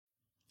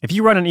If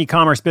you run an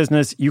e-commerce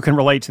business, you can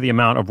relate to the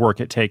amount of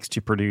work it takes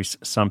to produce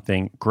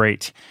something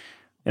great.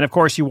 And of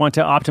course, you want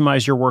to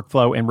optimize your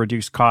workflow and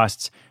reduce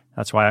costs.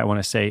 That's why I want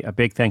to say a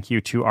big thank you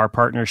to our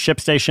partner,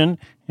 ShipStation,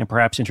 and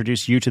perhaps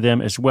introduce you to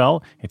them as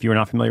well. If you are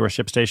not familiar with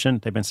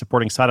ShipStation, they've been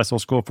supporting Side Hustle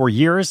School for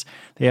years.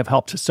 They have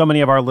helped so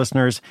many of our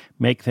listeners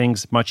make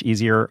things much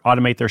easier,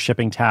 automate their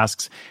shipping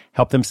tasks,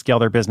 help them scale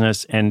their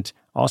business, and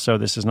also,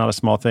 this is not a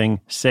small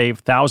thing, save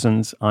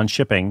thousands on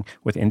shipping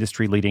with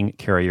industry-leading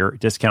carrier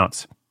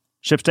discounts.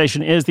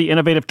 ShipStation is the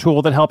innovative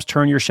tool that helps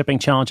turn your shipping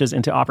challenges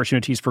into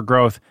opportunities for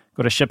growth.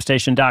 Go to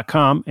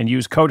ShipStation.com and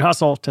use code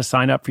HUSTLE to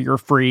sign up for your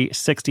free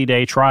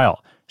 60-day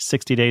trial.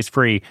 60 days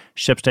free.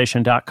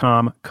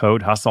 ShipStation.com,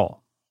 code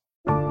HUSTLE.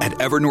 At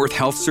Evernorth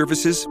Health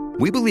Services,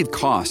 we believe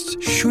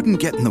costs shouldn't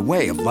get in the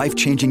way of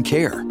life-changing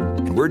care.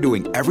 And we're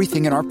doing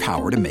everything in our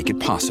power to make it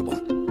possible.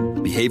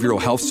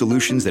 Behavioral health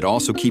solutions that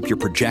also keep your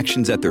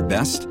projections at their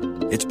best?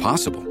 It's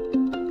possible.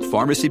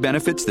 Pharmacy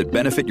benefits that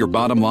benefit your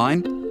bottom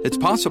line? It's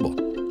possible.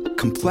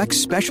 Complex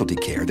specialty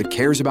care that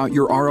cares about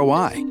your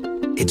ROI.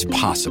 It's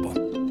possible.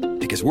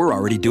 Because we're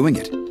already doing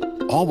it.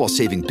 All while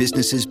saving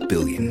businesses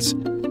billions.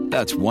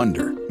 That's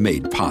Wonder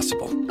made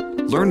possible.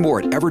 Learn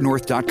more at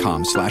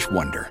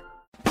evernorth.com/wonder.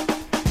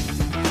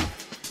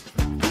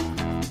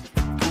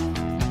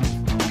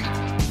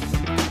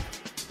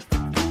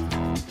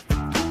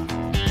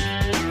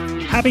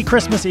 Happy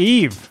Christmas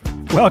Eve.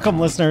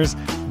 Welcome, listeners.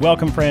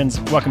 Welcome, friends.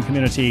 Welcome,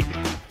 community.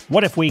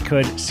 What if we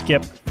could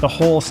skip the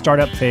whole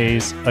startup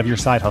phase of your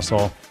side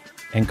hustle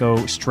and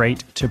go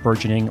straight to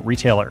burgeoning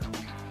retailer?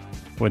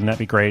 Wouldn't that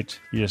be great?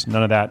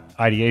 None of that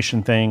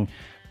ideation thing,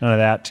 none of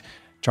that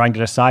trying to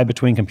decide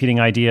between competing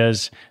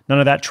ideas, none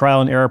of that trial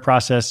and error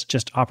process,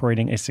 just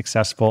operating a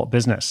successful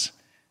business.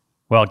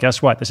 Well,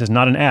 guess what? This is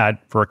not an ad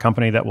for a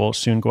company that will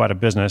soon go out of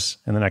business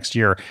in the next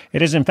year.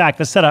 It is, in fact,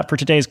 the setup for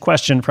today's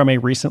question from a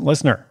recent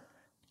listener.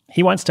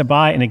 He wants to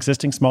buy an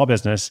existing small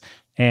business,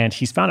 and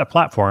he's found a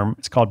platform.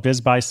 It's called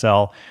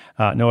BizBuySell,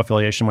 no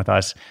affiliation with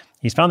us.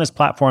 He's found this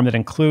platform that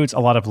includes a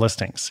lot of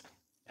listings.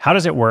 How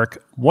does it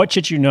work? What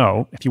should you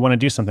know if you want to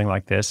do something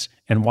like this?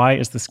 And why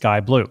is the sky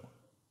blue?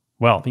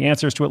 Well, the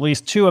answers to at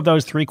least two of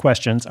those three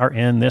questions are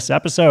in this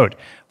episode.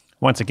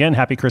 Once again,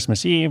 happy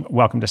Christmas Eve.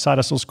 Welcome to Side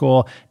Hustle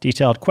School.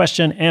 Detailed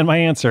question and my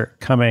answer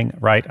coming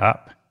right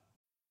up.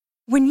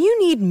 When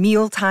you need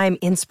mealtime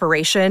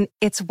inspiration,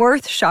 it's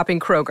worth shopping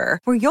Kroger,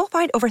 where you'll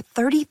find over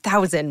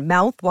 30,000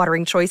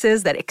 mouth-watering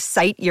choices that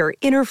excite your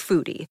inner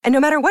foodie. And no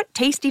matter what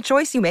tasty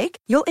choice you make,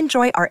 you'll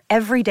enjoy our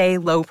everyday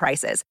low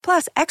prices,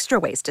 plus extra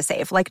ways to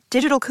save, like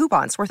digital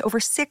coupons worth over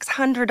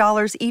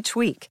 $600 each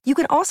week. You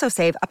can also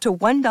save up to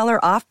 $1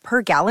 off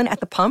per gallon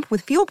at the pump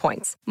with fuel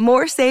points.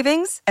 More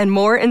savings and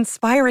more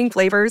inspiring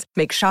flavors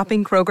make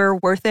shopping Kroger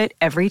worth it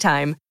every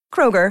time.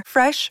 Kroger,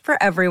 fresh for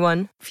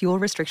everyone. Fuel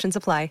restrictions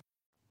apply.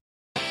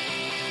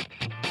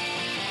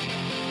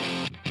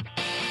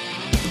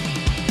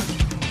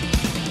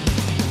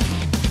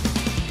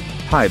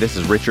 Hi, this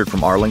is Richard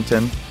from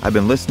Arlington. I've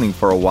been listening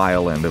for a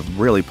while and am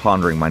really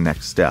pondering my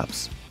next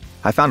steps.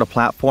 I found a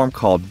platform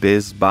called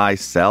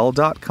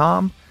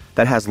BizBuySell.com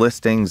that has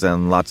listings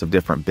and lots of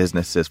different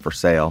businesses for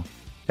sale.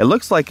 It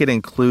looks like it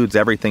includes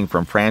everything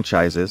from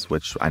franchises,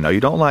 which I know you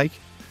don't like,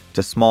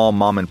 to small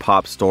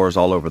mom-and-pop stores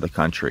all over the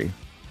country.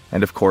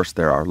 And of course,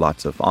 there are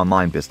lots of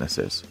online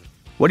businesses.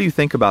 What do you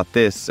think about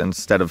this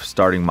instead of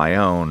starting my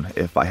own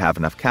if I have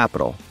enough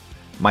capital?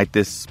 Might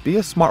this be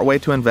a smart way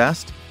to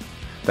invest?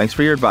 Thanks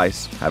for your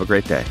advice. Have a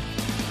great day.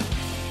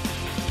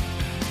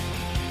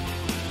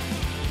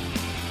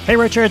 Hey,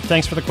 Richard.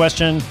 Thanks for the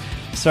question.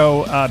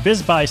 So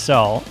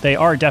BizBuySell, they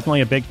are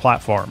definitely a big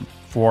platform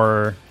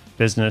for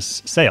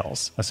business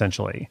sales,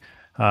 essentially.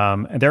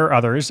 And there are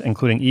others,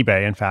 including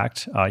eBay, in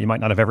fact. You might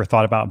not have ever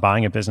thought about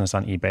buying a business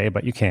on eBay,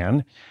 but you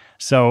can.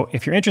 So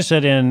if you're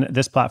interested in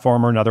this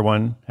platform or another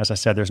one, as I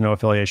said, there's no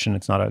affiliation.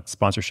 It's not a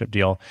sponsorship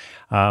deal.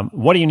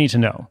 What do you need to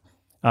know?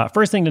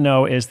 First thing to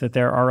know is that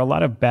there are a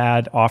lot of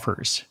bad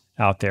offers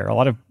out there, a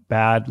lot of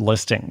bad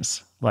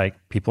listings, like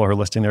people are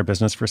listing their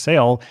business for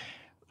sale,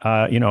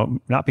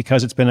 not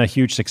because it's been a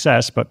huge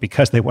success, but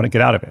because they want to get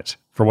out of it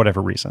for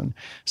whatever reason.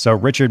 So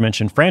Richard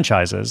mentioned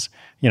franchises.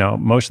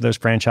 Most of those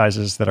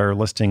franchises that are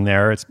listing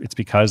there, it's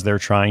because they're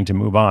trying to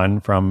move on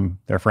from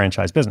their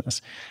franchise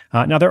business.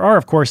 Now, there are,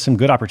 of course, some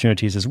good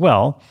opportunities as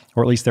well,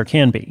 or at least there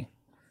can be.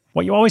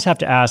 What you always have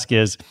to ask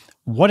is,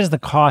 what is the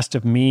cost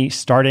of me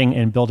starting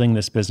and building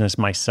this business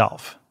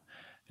myself?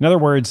 In other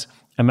words,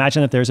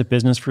 imagine that there's a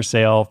business for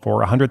sale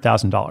for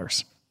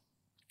 $100,000.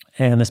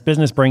 And this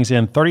business brings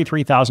in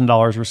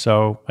 $33,000 or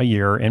so a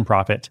year in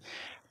profit.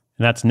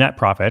 And that's net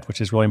profit, which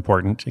is really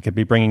important. It could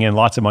be bringing in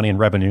lots of money in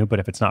revenue, but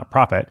if it's not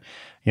profit,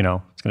 it's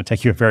going to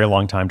take you a very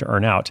long time to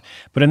earn out.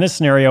 But in this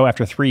scenario,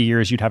 after 3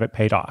 years, you'd have it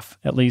paid off,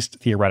 at least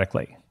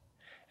theoretically.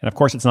 And of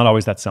course, it's not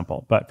always that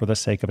simple, but for the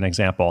sake of an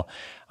example,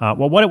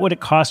 what would it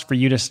cost for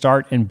you to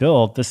start and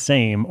build the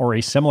same or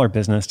a similar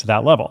business to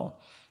that level?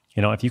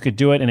 If you could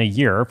do it in a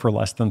year for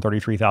less than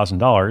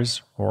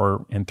 $33,000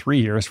 or in 3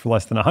 years for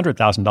less than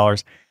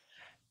 $100,000,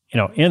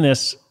 in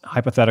this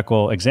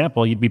hypothetical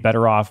example, you'd be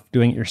better off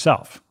doing it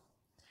yourself.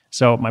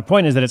 So my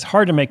point is that it's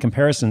hard to make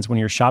comparisons when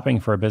you're shopping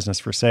for a business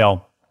for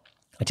sale.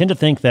 I tend to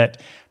think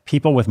that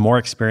people with more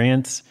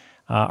experience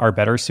are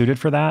better suited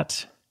for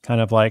that,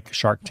 kind of like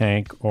Shark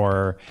Tank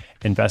or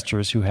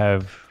investors who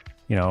have,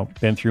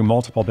 been through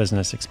multiple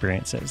business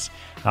experiences.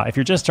 If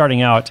you're just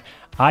starting out,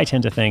 I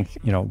tend to think,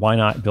 why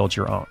not build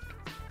your own?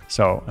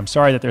 So I'm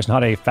sorry that there's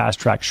not a fast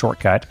track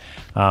shortcut.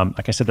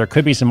 Like I said, there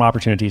could be some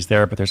opportunities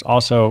there, but there's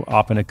also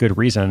often a good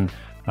reason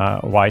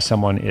why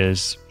someone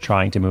is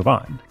trying to move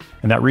on.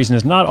 And that reason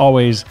is not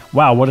always,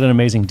 wow, what an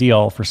amazing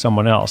deal for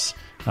someone else.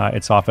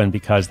 It's often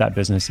because that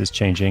business is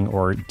changing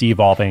or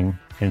devolving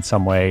in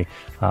some way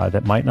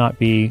that might not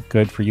be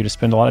good for you to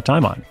spend a lot of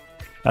time on.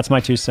 That's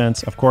my 2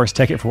 cents. Of course,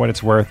 take it for what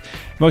it's worth.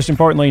 Most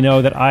importantly,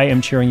 know that I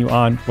am cheering you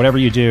on, whatever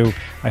you do.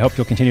 I hope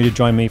you'll continue to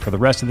join me for the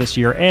rest of this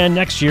year and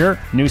next year.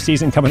 New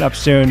season coming up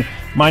soon.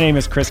 My name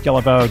is Chris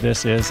Guillebeau.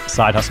 This is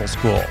Side Hustle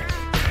School.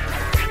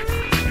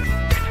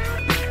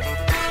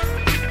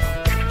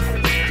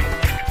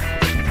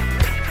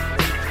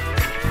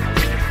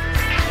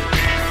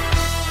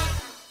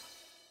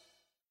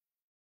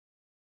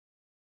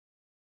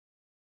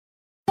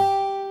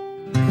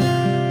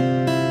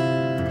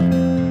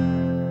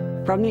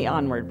 From the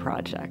Onward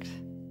Project.